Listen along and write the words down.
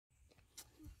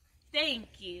Thank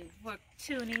you for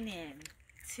tuning in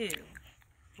to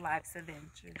Life's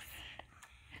Adventures,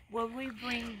 where we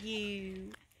bring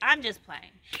you... I'm just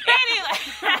playing. Anyway,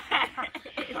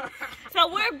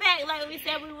 so we're back like we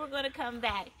said we were going to come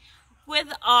back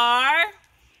with our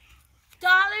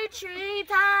Dollar Tree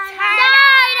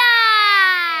tie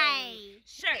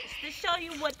shirts to show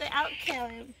you what the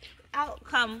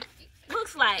outcome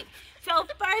looks like. So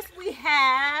first we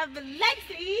have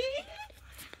Lexi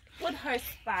with her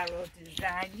spiral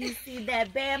design. You see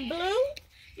that bamboo,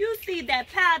 you see that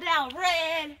powder out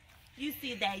red, you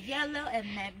see that yellow and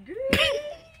that green.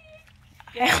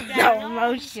 I have no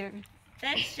emotion.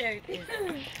 That shirt is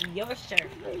your shirt.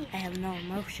 I have no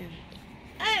emotion.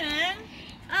 And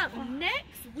up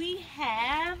next we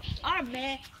have our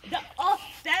man, the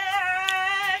Austin.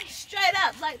 Straight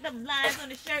up, like them lines on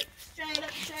the shirt. Straight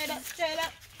up, straight up, straight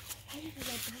up.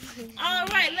 All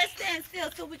right, let's stand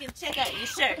still so we can check out your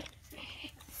shirt.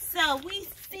 So we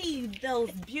see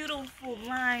those beautiful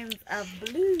lines of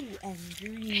blue and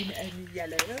green and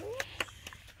yellow.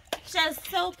 Just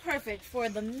so perfect for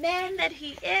the man that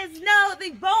he is. No,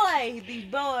 the boy, the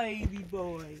boy, the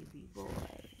boy, the boy.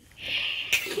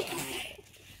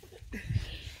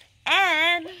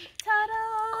 And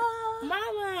ta-da!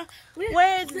 Mama,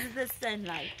 Where's the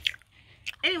sunlight?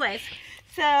 Anyways,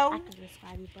 so I can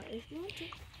describe you, but if you want to.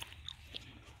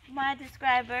 my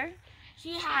describer.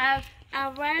 She has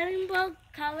a rainbow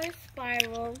color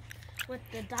spiral with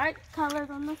the dark colors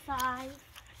on the sides,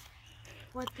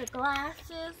 with the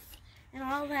glasses and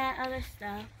all that other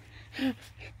stuff.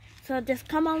 So just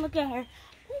come on, look at her.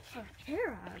 Move her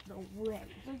hair out of the way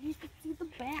so you can see the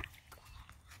back.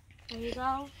 There you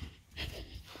go.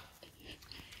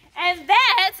 And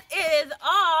that is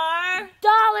our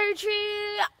Dollar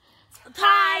Tree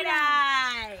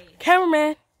tie-dye.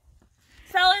 Cameraman.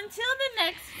 So until the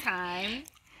next time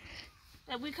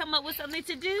that we come up with something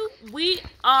to do, we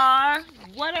are,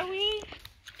 what are we?